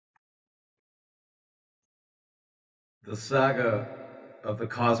The Saga of the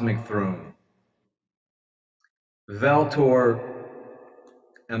Cosmic Throne. Valtor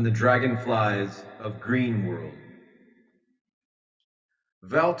and the Dragonflies of Greenworld.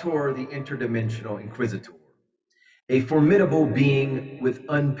 Valtor, the interdimensional inquisitor, a formidable being with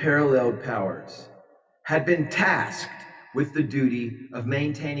unparalleled powers, had been tasked with the duty of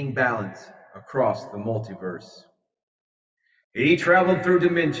maintaining balance across the multiverse. He traveled through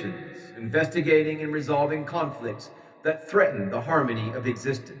dimensions, investigating and resolving conflicts that threatened the harmony of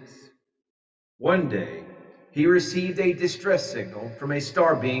existence. One day, he received a distress signal from a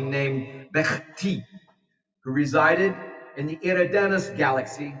star being named Bechti, who resided in the Eridanus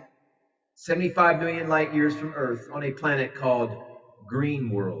galaxy, 75 million light years from Earth, on a planet called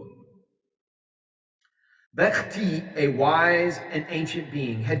Greenworld. Bechti, a wise and ancient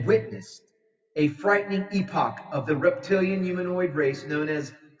being, had witnessed a frightening epoch of the reptilian humanoid race known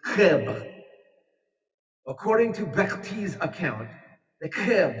as Kheb. According to Bechti's account, the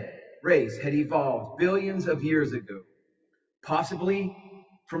Kheb race had evolved billions of years ago, possibly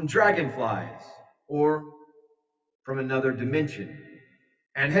from dragonflies or from another dimension,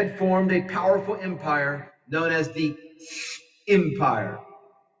 and had formed a powerful empire known as the Empire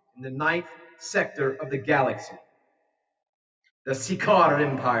in the ninth sector of the galaxy, the Sikar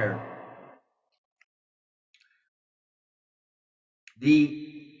Empire. The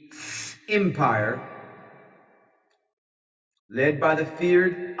Empire, led by the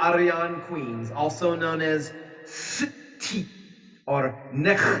feared Aryan queens, also known as Siti or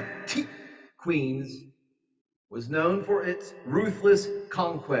Nechti queens, was known for its ruthless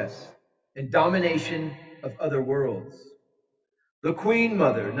conquest and domination of other worlds. The Queen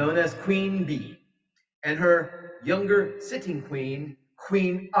Mother, known as Queen Bee, and her younger sitting queen,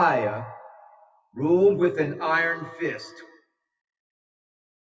 Queen Aya, ruled with an iron fist.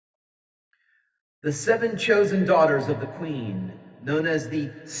 The seven chosen daughters of the queen, known as the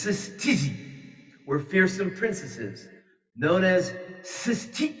Sistizi, were fearsome princesses, known as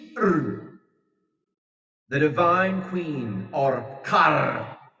Sistir. The divine queen, or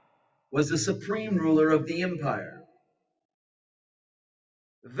Kar, was the supreme ruler of the empire.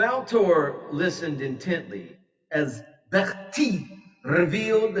 Valtor listened intently as Bechti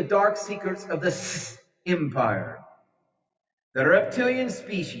revealed the dark secrets of the empire. The reptilian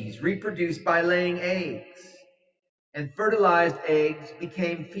species reproduced by laying eggs, and fertilized eggs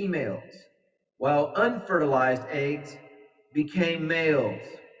became females, while unfertilized eggs became males.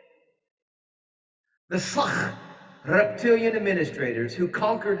 The Sakh, reptilian administrators who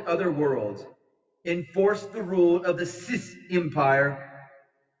conquered other worlds, enforced the rule of the Sis Empire,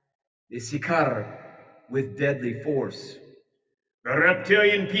 the Sikar, with deadly force. The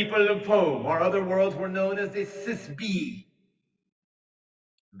reptilian people of home or other worlds were known as the Sisbi.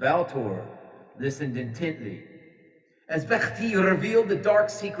 Valtor listened intently as Bechti revealed the dark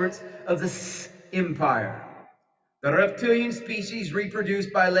secrets of the Empire. The reptilian species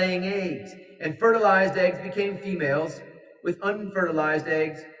reproduced by laying eggs, and fertilized eggs became females, with unfertilized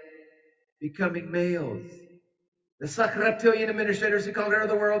eggs becoming males. The Sakh reptilian administrators who conquered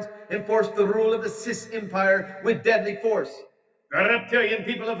other worlds enforced the rule of the Sis Empire with deadly force. The reptilian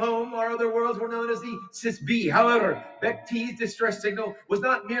people of home or other worlds were known as the Sis-B. However, Bechti's distress signal was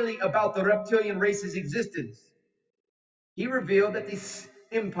not merely about the reptilian race's existence. He revealed that the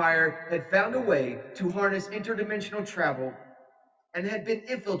Empire had found a way to harness interdimensional travel and had been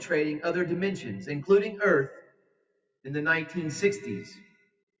infiltrating other dimensions, including Earth, in the 1960s.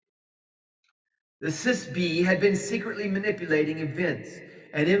 The Sis-B had been secretly manipulating events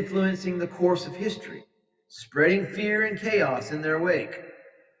and influencing the course of history, spreading fear and chaos in their wake.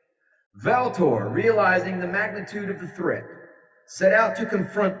 Valtor, realizing the magnitude of the threat, set out to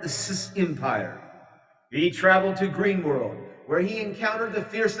confront the Sis Empire. He traveled to Greenworld, where he encountered the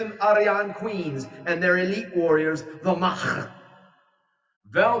fearsome Aryan queens and their elite warriors, the Mach.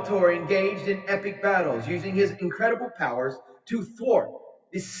 Valtor engaged in epic battles, using his incredible powers to thwart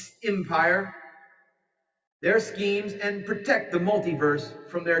this empire, their schemes, and protect the multiverse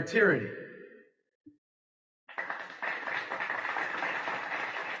from their tyranny.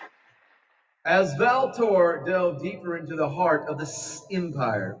 As Valtor delved deeper into the heart of the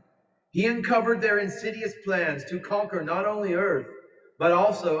Empire, he uncovered their insidious plans to conquer not only Earth, but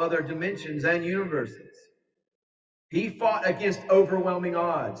also other dimensions and universes. He fought against overwhelming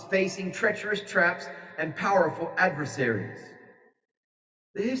odds, facing treacherous traps and powerful adversaries.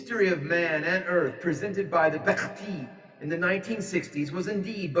 The history of man and Earth presented by the Bechti in the 1960s was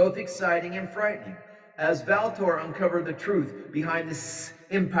indeed both exciting and frightening, as Valtor uncovered the truth behind this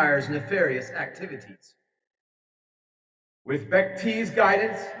empire's nefarious activities. With Bekti's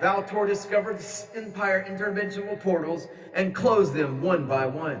guidance, Valtor discovered the Empire interdimensional portals and closed them one by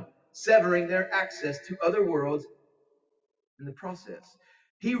one, severing their access to other worlds in the process.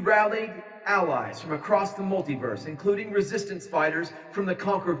 He rallied allies from across the multiverse, including resistance fighters from the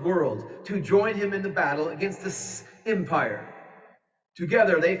conquered world, to join him in the battle against the Empire.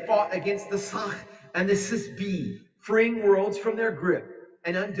 Together, they fought against the Saga and the Sisbi, freeing worlds from their grip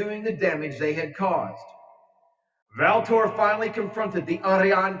and undoing the damage they had caused. Valtor finally confronted the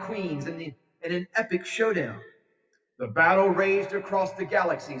Aryan Queens in an epic showdown. The battle raged across the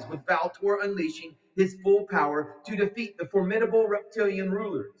galaxies, with Valtor unleashing his full power to defeat the formidable reptilian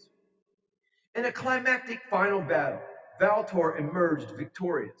rulers. In a climactic final battle, Valtor emerged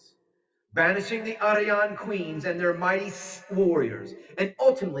victorious, banishing the Aryan Queens and their mighty warriors, and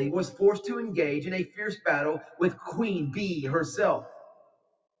ultimately was forced to engage in a fierce battle with Queen Bee herself.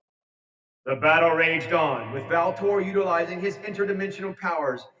 The battle raged on, with Valtor utilizing his interdimensional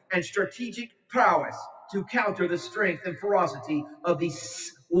powers and strategic prowess to counter the strength and ferocity of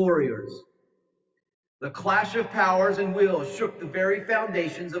these warriors. The clash of powers and wills shook the very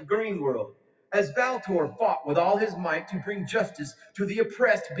foundations of Greenworld, as Valtor fought with all his might to bring justice to the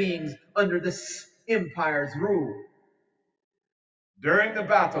oppressed beings under the Empire's rule. During the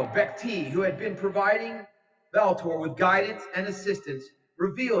battle, Bekti, who had been providing Valtor with guidance and assistance,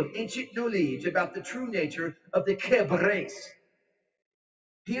 revealed ancient knowledge about the true nature of the Keb race.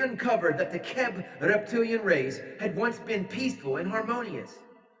 He uncovered that the Keb reptilian race had once been peaceful and harmonious,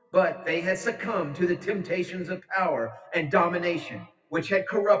 but they had succumbed to the temptations of power and domination, which had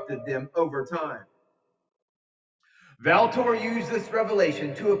corrupted them over time. Valtor used this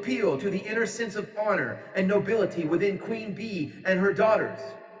revelation to appeal to the inner sense of honor and nobility within Queen Bee and her daughters.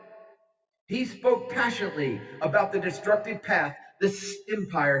 He spoke passionately about the destructive path the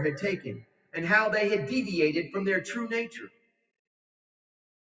Empire had taken and how they had deviated from their true nature.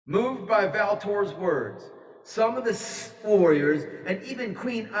 Moved by Valtor's words, some of the warriors and even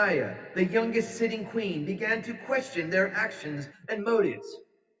Queen Aya, the youngest sitting queen, began to question their actions and motives.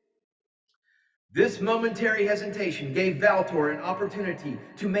 This momentary hesitation gave Valtor an opportunity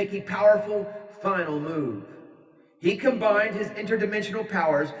to make a powerful final move. He combined his interdimensional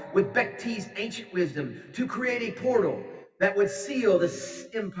powers with Bekti's ancient wisdom to create a portal that would seal the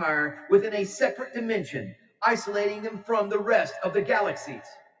Empire within a separate dimension, isolating them from the rest of the galaxies.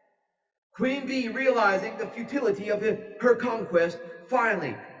 Queen Bee, realizing the futility of her conquest,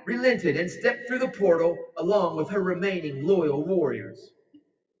 finally relented and stepped through the portal along with her remaining loyal warriors.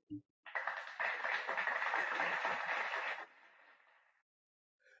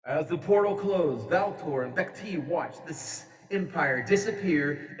 As the portal closed, Valtor and Bekti watched the Empire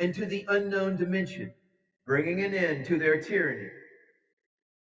disappear into the unknown dimension, bringing an end to their tyranny.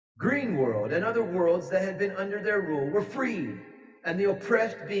 Greenworld and other worlds that had been under their rule were freed, and the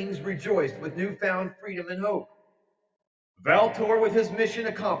oppressed beings rejoiced with newfound freedom and hope. Valtor, with his mission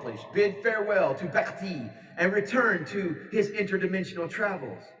accomplished, bid farewell to Bekti and returned to his interdimensional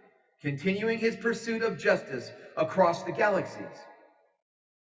travels, continuing his pursuit of justice across the galaxies.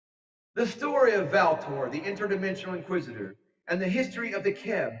 The story of Valtor, the interdimensional inquisitor, and the history of the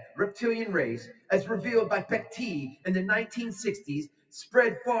Keb reptilian race, as revealed by Bekti in the 1960s,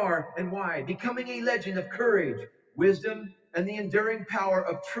 spread far and wide, becoming a legend of courage, wisdom, and the enduring power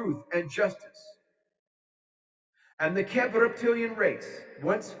of truth and justice. And the Keb reptilian race,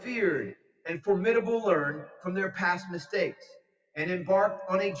 once feared and formidable, learned from their past mistakes and embarked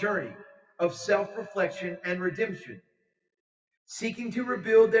on a journey of self-reflection and redemption, seeking to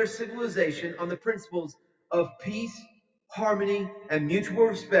rebuild their civilization on the principles of peace, harmony, and mutual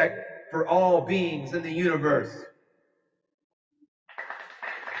respect for all beings in the universe.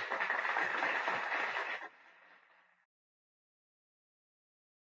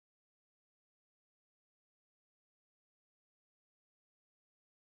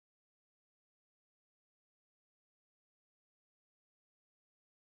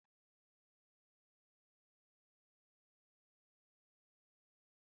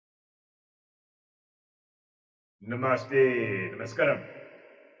 Namaste, namaskaram.